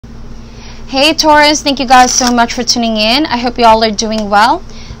Hey Taurus, thank you guys so much for tuning in. I hope you all are doing well.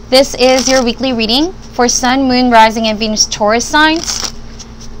 This is your weekly reading for Sun, Moon, Rising, and Venus Taurus signs.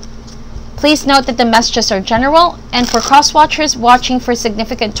 Please note that the messages are general, and for cross watchers watching for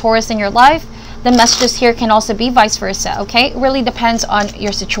significant Taurus in your life, the messages here can also be vice versa, okay? It really depends on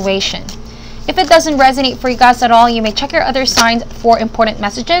your situation. If it doesn't resonate for you guys at all, you may check your other signs for important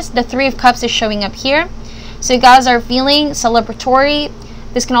messages. The Three of Cups is showing up here. So you guys are feeling celebratory.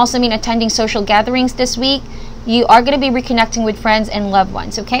 This can also mean attending social gatherings this week. You are going to be reconnecting with friends and loved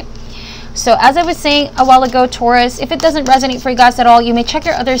ones, okay? So as I was saying a while ago, Taurus, if it doesn't resonate for you guys at all, you may check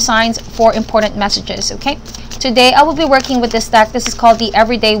your other signs for important messages, okay? Today, I will be working with this deck. This is called the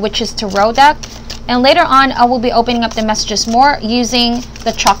Everyday Witches Tarot deck. And later on, I will be opening up the messages more using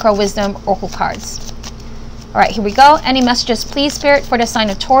the Chakra Wisdom Oracle cards. All right, here we go. Any messages, please, Spirit, for the sign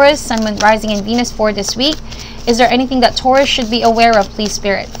of Taurus, Sun, Moon, Rising, and Venus for this week? Is there anything that Taurus should be aware of, please,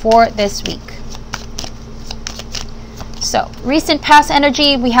 Spirit, for this week? So, recent past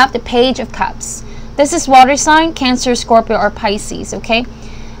energy, we have the Page of Cups. This is water sign, Cancer, Scorpio, or Pisces, okay?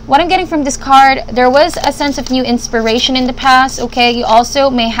 What I'm getting from this card, there was a sense of new inspiration in the past, okay? You also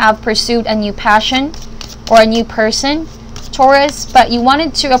may have pursued a new passion or a new person, Taurus, but you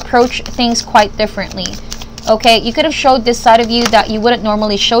wanted to approach things quite differently. Okay, you could have showed this side of you that you wouldn't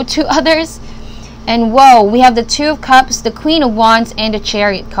normally show to others. And whoa, we have the Two of Cups, the Queen of Wands, and the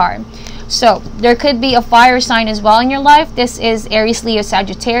Chariot card. So there could be a fire sign as well in your life. This is Aries, Leo,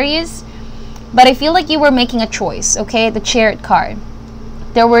 Sagittarius. But I feel like you were making a choice, okay? The Chariot card.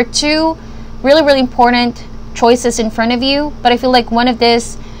 There were two really important choices in front of you, but I feel like one of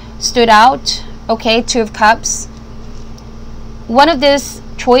this stood out, okay? Two of Cups. One of these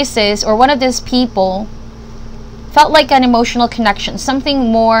choices or one of these people felt like an emotional connection,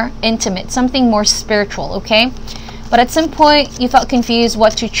 something more intimate, something more spiritual, okay? But at some point, you felt confused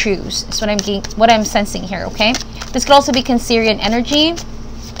what to choose. That's what I'm sensing here, okay? This could also be Cancerian energy.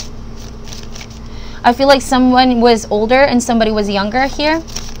 I feel like someone was older and somebody was younger here.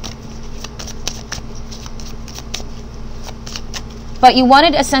 But you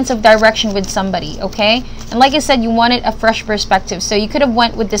wanted a sense of direction with somebody, okay? And like I said, you wanted a fresh perspective. So you could have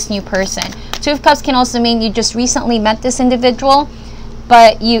went with this new person. Two of Cups can also mean you just recently met this individual,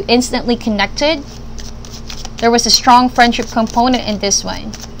 but you instantly connected. There was a strong friendship component in this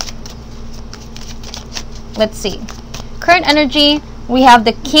one. Let's see. Current energy, we have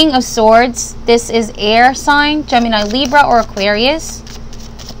the King of Swords. This is air sign, Gemini, Libra, or Aquarius.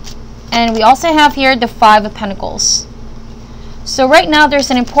 And we also have here the Five of Pentacles. So right now there's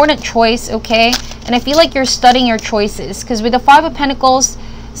an important choice, okay? And I feel like you're studying your choices because with the Five of Pentacles,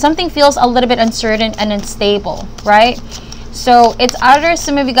 something feels a little bit uncertain and unstable, right? So it's either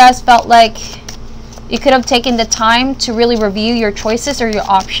some of you guys felt like you could have taken the time to really review your choices or your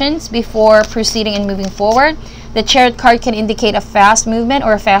options before proceeding and moving forward. The Chariot card can indicate a fast movement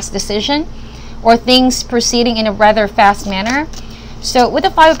or a fast decision or things proceeding in a rather fast manner. So with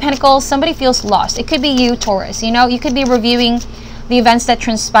the Five of Pentacles, somebody feels lost. It could be you, Taurus. You know, you could be reviewing the events that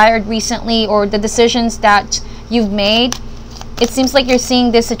transpired recently or the decisions that you've made. It seems like you're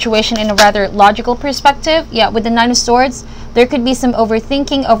seeing this situation in a rather logical perspective. Yeah, with the Nine of Swords, there could be some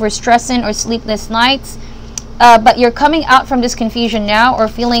overthinking, overstressing, or sleepless nights. But you're coming out from this confusion now or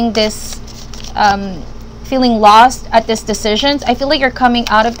feeling this, feeling lost at this decisions. I feel like you're coming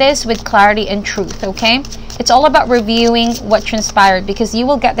out of this with clarity and truth, okay? It's all about reviewing what transpired because you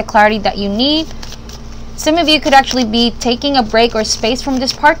will get the clarity that you need. Some of you could actually be taking a break or space from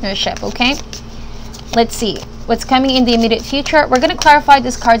this partnership, okay? Let's see what's coming in the immediate future. We're going to clarify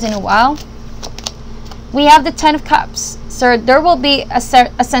these cards in a while. We have the Ten of Cups. So there will be a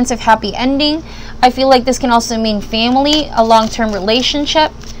sense of happy ending. I feel like this can also mean family, a long-term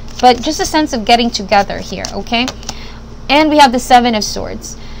relationship, but just a sense of getting together here, okay? And we have the Seven of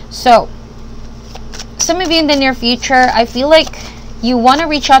Swords. So some of you in the near future, I feel like you want to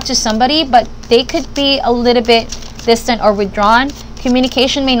reach out to somebody, but they could be a little bit distant or withdrawn.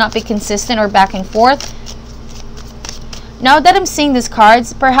 Communication may not be consistent or back and forth. Now that I'm seeing these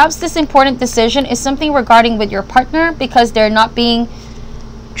cards, perhaps this important decision is something regarding with your partner because they're not being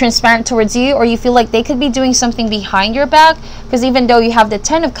transparent towards you, or you feel like they could be doing something behind your back, because even though you have the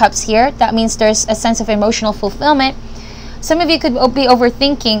Ten of Cups here, that means there's a sense of emotional fulfillment. Some of you could be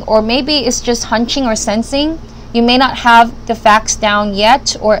overthinking, or maybe it's just hunching or sensing. You may not have the facts down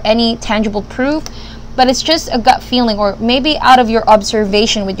yet or any tangible proof, but it's just a gut feeling or maybe out of your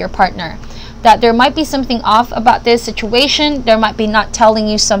observation with your partner that there might be something off about this situation. There might be not telling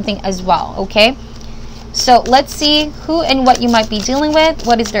you something as well, okay? So let's see who and what you might be dealing with.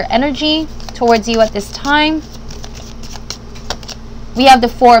 What is their energy towards you at this time? We have the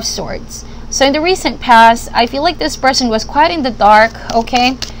Four of Swords. So in the recent past, I feel like this person was quite in the dark,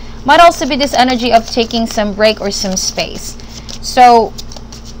 okay? Might also be this energy of taking some break or some space. So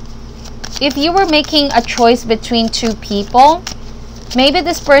if you were making a choice between two people, maybe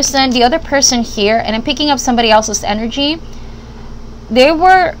this person, the other person here, and I'm picking up somebody else's energy, they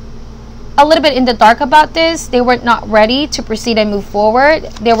were a little bit in the dark about this. They were not ready to proceed and move forward.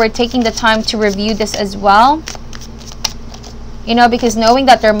 They were taking the time to review this as well. You know, because knowing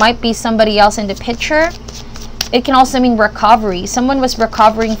that there might be somebody else in the picture, it can also mean recovery. Someone was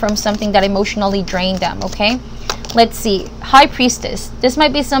recovering from something that emotionally drained them, okay? Let's see. High Priestess. This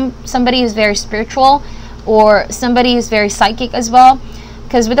might be somebody who's very spiritual, or somebody who's very psychic as well.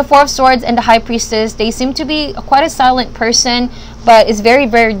 Because with the Four of Swords and the High Priestess, they seem to be quite a silent person, but it's very,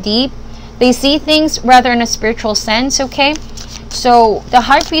 very deep. They see things rather in a spiritual sense, okay? So the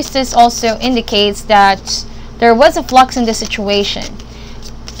High Priestess also indicates that there was a flux in the situation.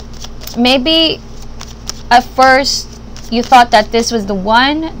 Maybe at first you thought that this was the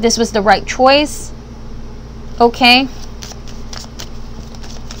one, this was the right choice, okay?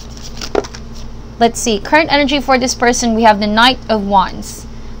 Let's see. Current energy for this person, we have the Knight of Wands.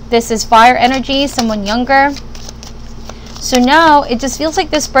 This is fire energy, someone younger. So now it just feels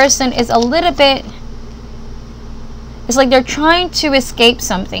like this person is a little bit, it's like they're trying to escape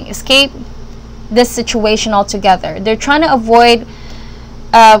something, escape this situation altogether. They're trying to avoid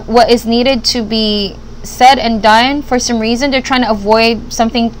what is needed to be said and done. For some reason, they're trying to avoid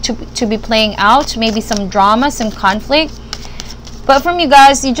something to be playing out, maybe some drama, some conflict. But from you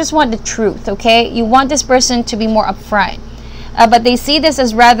guys, you just want the truth, okay? You want this person to be more upfront. But they see this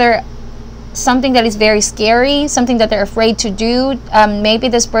as rather something that is very scary, something that they're afraid to do. Maybe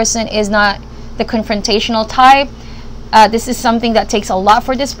this person is not the confrontational type. This is something that takes a lot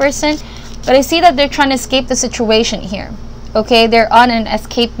for this person. But I see that they're trying to escape the situation here. Okay, they're on an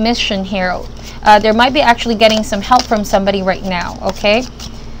escape mission here. There might be actually getting some help from somebody right now, okay?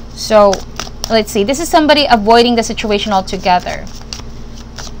 So, let's see. This is somebody avoiding the situation altogether.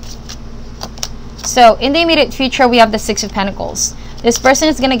 So, in the immediate future, we have the Six of Pentacles. This person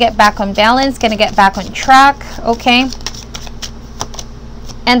is going to get back on balance, going to get back on track, okay?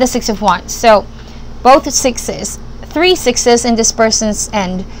 And the Six of Wands. So, both sixes. 3 sixes in this person's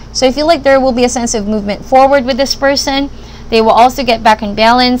end. So I feel like there will be a sense of movement forward with this person. They will also get back in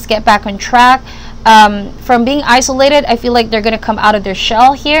balance, get back on track. From being isolated, I feel like they're going to come out of their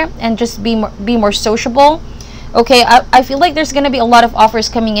shell here and just be more sociable. Okay, I feel like there's going to be a lot of offers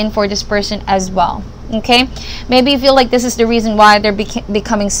coming in for this person as well. Okay, maybe you feel like this is the reason why they're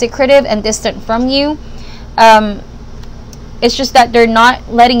becoming secretive and distant from you. It's just that they're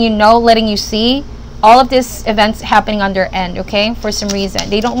not letting you know, letting you see all of these events happening on their end, okay? For some reason.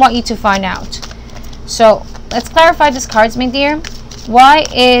 They don't want you to find out. So, let's clarify these cards, my dear. Why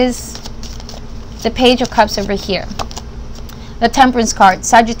is the Page of Cups over here? The Temperance card.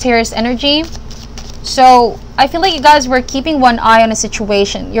 Sagittarius energy. So, I feel like you guys were keeping one eye on a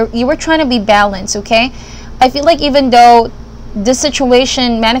situation. You were trying to be balanced, okay? I feel like even though this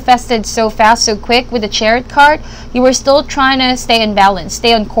situation manifested so fast, so quick with the Chariot card, you were still trying to stay in balance,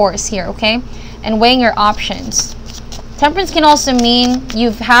 stay on course here, okay? And weighing your options. Temperance can also mean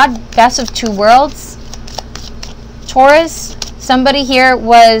you've had best of two worlds. Taurus, somebody here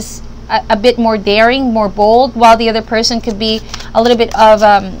was a bit more daring, more bold, while the other person could be a little bit of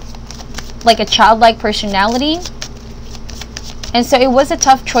like a childlike personality. And so it was a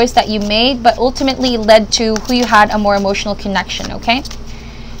tough choice that you made, but ultimately led to who you had a more emotional connection, okay?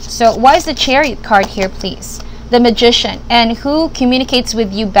 So why is the Chariot card here, please? The Magician, and who communicates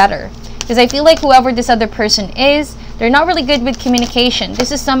with you better? Because I feel like whoever this other person is, they're not really good with communication.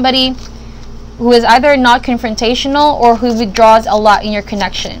 This is somebody who is either not confrontational or who withdraws a lot in your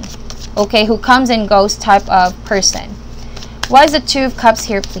connection. Okay, who comes and goes type of person. Why is the Two of Cups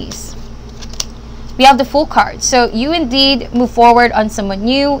here, please? We have the Fool card. So you indeed move forward on someone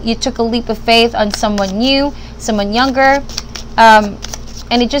new. You took a leap of faith on someone new, someone younger. And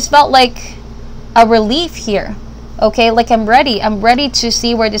it just felt like a relief here. Okay, like I'm ready to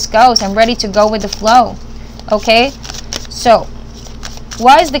see where this goes. I'm ready to go with the flow. Okay, so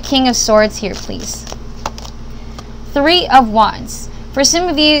why is the King of Swords here, please? 3 of Wands. For some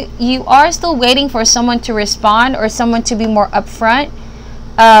of you, you are still waiting for someone to respond or someone to be more upfront.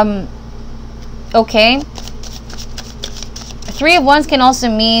 Okay, 3 of Wands can also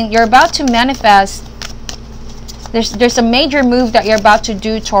mean you're about to manifest. There's a major move that you're about to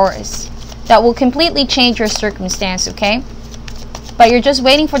do, Taurus, that will completely change your circumstance, okay? But you're just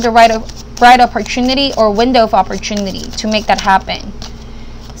waiting for the right opportunity or window of opportunity to make that happen.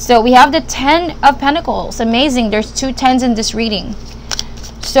 So we have the 10 of Pentacles. Amazing. There's 2 10s in this reading.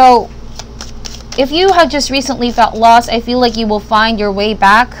 So if you have just recently felt lost, I feel like you will find your way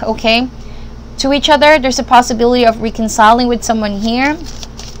back, okay, to each other. There's a possibility of reconciling with someone here.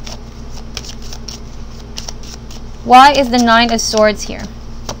 Why is the Nine of Swords here?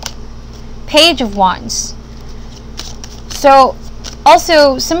 Page of Wands. So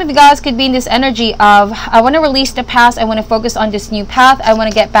also, some of you guys could be in this energy of, I want to release the past, I want to focus on this new path, I want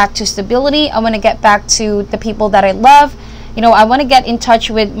to get back to stability, I want to get back to the people that I love, you know, I want to get in touch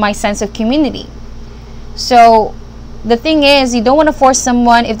with my sense of community. So the thing is, you don't want to force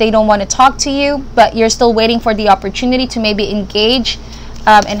someone if they don't want to talk to you, but you're still waiting for the opportunity to maybe engage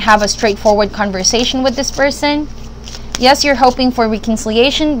and have a straightforward conversation with this person. Yes, you're hoping for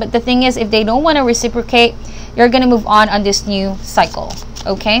reconciliation, but the thing is, if they don't want to reciprocate, you're going to move on this new cycle,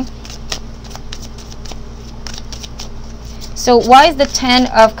 okay? So why is the Ten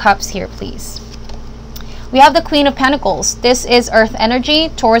of Cups here, please? We have the Queen of Pentacles. This is Earth energy,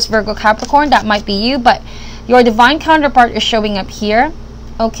 Taurus, Virgo, Capricorn. That might be you, but your divine counterpart is showing up here,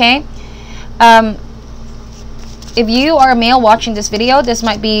 okay? If you are a male watching this video, this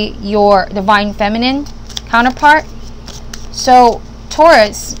might be your divine feminine counterpart. So,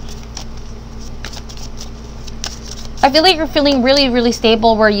 Taurus, I feel like you're feeling really, really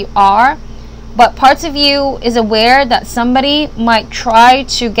stable where you are, but parts of you is aware that somebody might try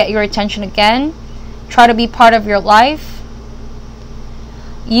to get your attention again, try to be part of your life.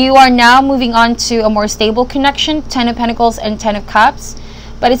 You are now moving on to a more stable connection, Ten of Pentacles and Ten of Cups,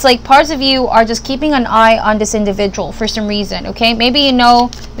 but it's like parts of you are just keeping an eye on this individual for some reason, okay? Maybe you know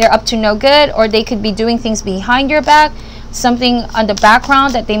they're up to no good, or they could be doing things behind your back, something on the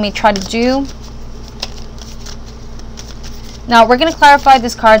background that they may try to do. Now, we're going to clarify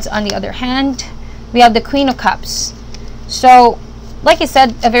these cards on the other hand. We have the Queen of Cups. So, like I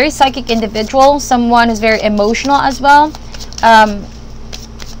said, a very psychic individual, someone who's very emotional as well.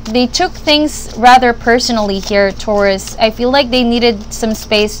 They took things rather personally here, Taurus. I feel like they needed some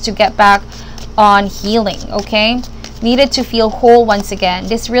space to get back on healing, okay? Needed to feel whole once again.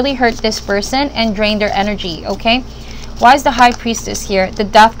 This really hurt this person and drained their energy, okay? Why is the High Priestess here? The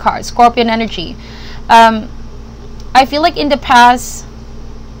Death card, Scorpion energy. I feel like in the past,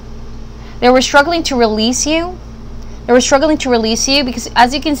 they were struggling to release you. They were struggling to release you because,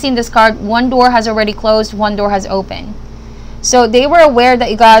 as you can see in this card, one door has already closed, one door has opened. So they were aware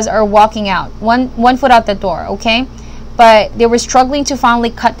that you guys are walking out, one foot out the door, okay? But they were struggling to finally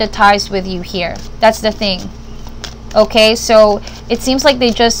cut the ties with you here. That's the thing, okay? So it seems like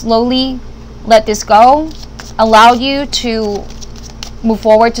they just slowly let this go, allowed you to move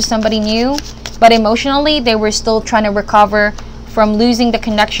forward to somebody new, but emotionally they were still trying to recover from losing the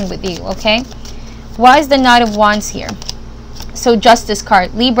connection with you, okay? Why is the Knight of Wands here? So Justice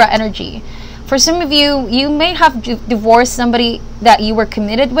card, Libra energy. For some of you, you may have divorced somebody that you were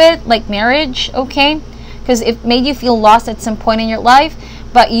committed with, like marriage, okay? Because it made you feel lost at some point in your life,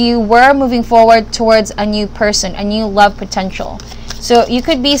 but you were moving forward towards a new person, a new love potential. So you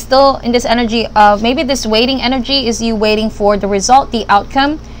could be still in this energy of, maybe this waiting energy is you waiting for the result, the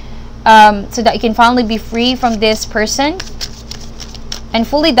outcome, so that you can finally be free from this person and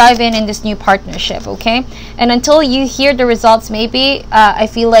fully dive in this new partnership, okay? And until you hear the results, maybe I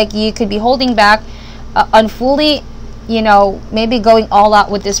feel like you could be holding back on fully, you know, maybe going all out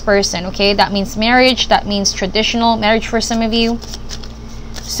with this person, okay? That means marriage, that means traditional marriage for some of you.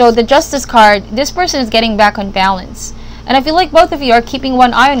 So the Justice card, this person is getting back on balance. And I feel like both of you are keeping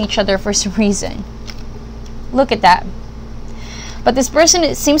one eye on each other for some reason. Look at that. But this person,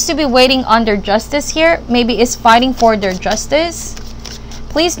 it seems to be waiting on their justice here. Maybe is fighting for their justice.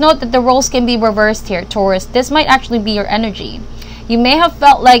 Please note that the roles can be reversed here, Taurus. This might actually be your energy. You may have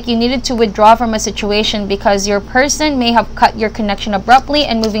felt like you needed to withdraw from a situation because your person may have cut your connection abruptly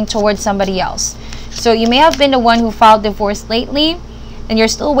and moving towards somebody else. So you may have been the one who filed divorce lately and you're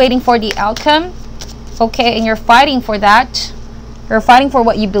still waiting for the outcome. Okay, and you're fighting for that. You're fighting for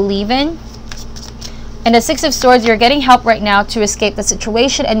what you believe in. And the Six of Swords, you're getting help right now to escape the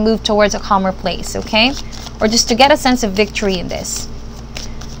situation and move towards a calmer place, okay? Or just to get a sense of victory in this.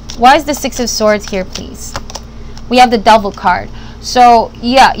 Why is the Six of Swords here, please? We have the Devil card. So,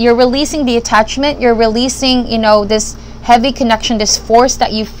 yeah, you're releasing the attachment. You're releasing, you know, this heavy connection, this force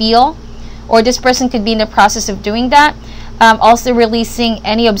that you feel. Or this person could be in the process of doing that. Also releasing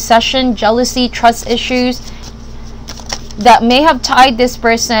any obsession, jealousy, trust issues that may have tied this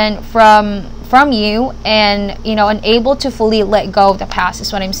person from you and, you know, unable to fully let go of the past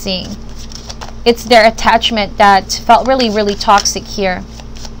is what I'm seeing. It's their attachment that felt really, really toxic here.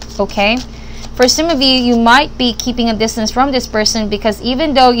 Okay? For some of you, you might be keeping a distance from this person because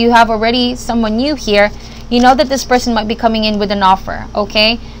even though you have already someone new here, you know that this person might be coming in with an offer,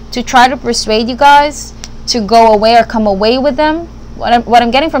 okay? to try to persuade you guys to go away or come away with them. What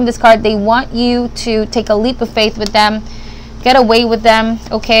I'm getting from this card, they want you to take a leap of faith with them, get away with them,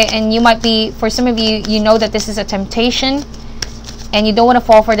 okay? And you might be, for some of you, you know that this is a temptation and you don't want to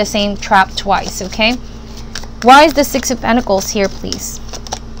fall for the same trap twice, okay? Why is the Six of Pentacles here, please?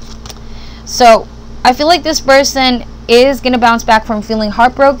 So I feel like this person is going to bounce back from feeling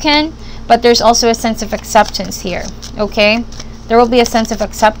heartbroken, but there's also a sense of acceptance here, okay? There will be a sense of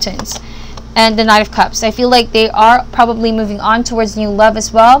acceptance. And the Knight of Cups, I feel like they are probably moving on towards new love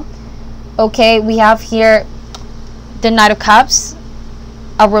as well, okay? We have here the Knight of Cups,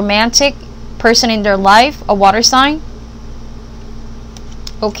 a romantic person in their life, a water sign,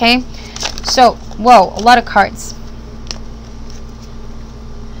 okay? So, whoa, a lot of cards.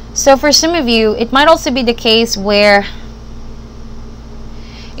 So for some of you, it might also be the case where,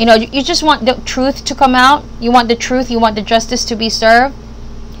 you know, you just want the truth to come out. You want the truth, you want the justice to be served.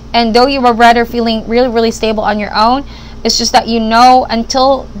 And though you were rather feeling really, really stable on your own, it's just that, you know,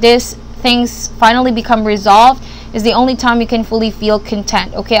 until this things finally become resolved is the only time you can fully feel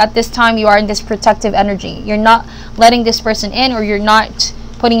content, okay? At this time, you are in this protective energy. You're not letting this person in, or you're not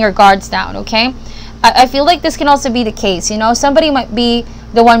putting your guards down, okay? I feel like this can also be the case, you know? Somebody might be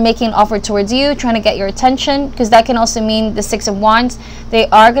the one making an offer towards you, trying to get your attention, because that can also mean the Six of Wands. They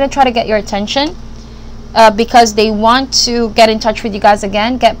are going to try to get your attention. Because they want to get in touch with you guys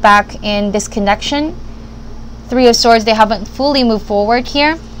again, get back in this connection. Three of Swords, they haven't fully moved forward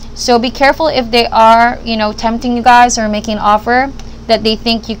here. So be careful if they are, you know, tempting you guys or making an offer that they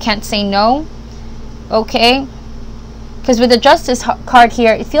think you can't say no. Okay? Because with the Justice card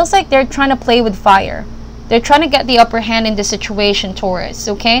here, it feels like they're trying to play with fire. They're trying to get the upper hand in this situation, Taurus.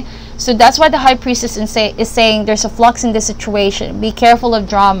 Okay? So that's why the High Priestess is saying there's a flux in this situation. Be careful of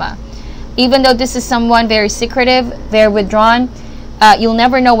drama. Even though this is someone very secretive, very withdrawn, you'll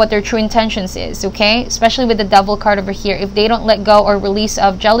never know what their true intentions is, okay? Especially with the Devil card over here. If they don't let go or release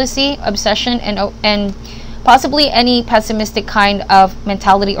of jealousy, obsession, and possibly any pessimistic kind of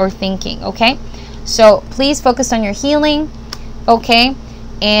mentality or thinking, okay? So please focus on your healing, okay?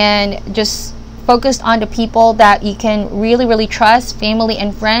 And just focus on the people that you can really, really trust, family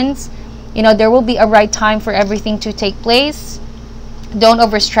and friends. You know, there will be a right time for everything to take place. Don't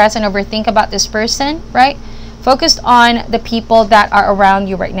overstress and overthink about this person, right? Focus on the people that are around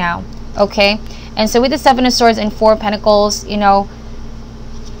you right now, okay? And so with the Seven of Swords and Four of Pentacles, you know,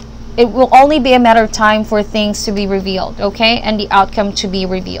 it will only be a matter of time for things to be revealed, okay? And the outcome to be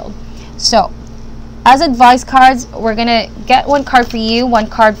revealed. So, as advice cards, we're going to get one card for you, one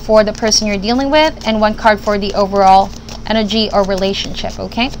card for the person you're dealing with, and one card for the overall energy or relationship,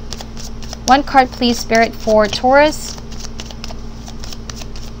 okay? One card, please, Spirit, for Taurus.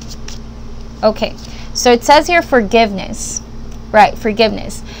 Okay, so it says here forgiveness, right?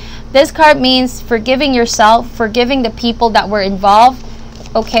 Forgiveness. This card means forgiving yourself, forgiving the people that were involved,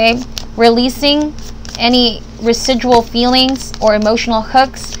 okay? Releasing any residual feelings or emotional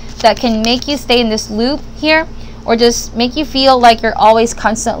hooks that can make you stay in this loop here, or just make you feel like you're always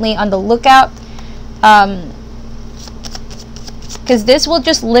constantly on the lookout. Because this will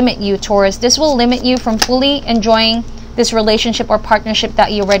just limit you, Taurus. This will limit you from fully enjoying this relationship or partnership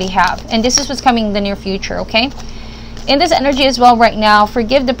that you already have. And this is what's coming in the near future, okay? In this energy as well right now,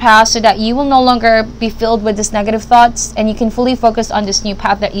 forgive the past so that you will no longer be filled with this negative thoughts, and you can fully focus on this new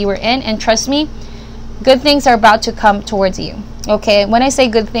path that you were in. And trust me, good things are about to come towards you, okay? When I say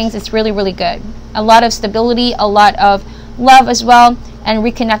good things, it's really, really good. A lot of stability, a lot of love as well, and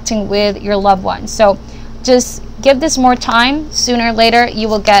reconnecting with your loved ones. So just give this more time. Sooner or later, you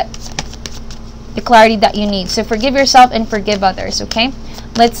will get the clarity that you need. So forgive yourself and forgive others, okay?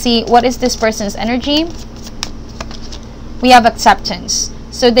 Let's see, what is this person's energy? We have acceptance.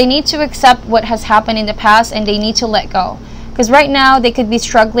 So they need to accept what has happened in the past, and they need to let go. Because right now, they could be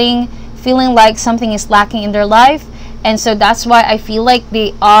struggling, feeling like something is lacking in their life. And so that's why I feel like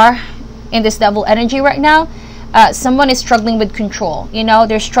they are in this Devil energy right now. Someone is struggling with control. You know,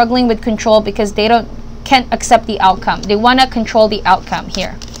 they're struggling with control because they can't accept the outcome. They want to control the outcome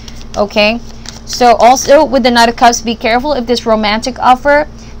here, okay? So also with the Knight of Cups, be careful if this romantic offer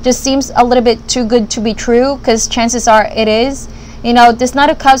just seems a little bit too good to be true, because chances are it is. You know, this Knight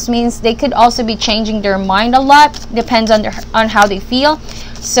of Cups means they could also be changing their mind a lot. Depends on how they feel.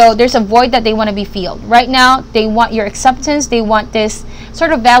 So there's a void that they want to be filled. Right now, they want your acceptance. They want this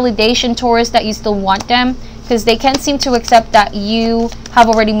sort of validation, Taurus, that you still want them, because they can't seem to accept that you have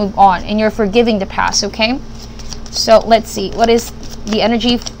already moved on and you're forgiving the past, okay? So let's see. What is the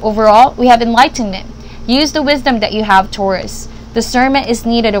energy overall? We have enlightenment. Use the wisdom that you have, Taurus. Discernment is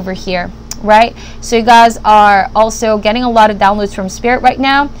needed over here. right? So you guys are also getting a lot of downloads from Spirit right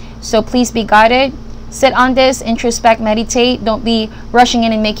now. So please be guided. Sit on this, introspect, meditate. Don't be rushing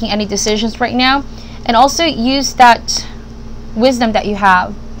in and making any decisions right now. And also use that wisdom that you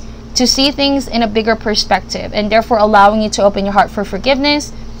have to see things in a bigger perspective, and therefore allowing you to open your heart for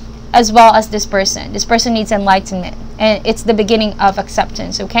forgiveness, as well as this person. This person needs enlightenment, and it's the beginning of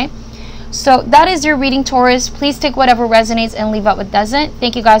acceptance, okay? So that is your reading, Taurus. Please take whatever resonates and leave out what doesn't.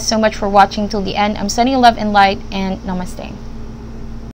 Thank you guys so much for watching till the end. I'm sending you love and light, and namaste.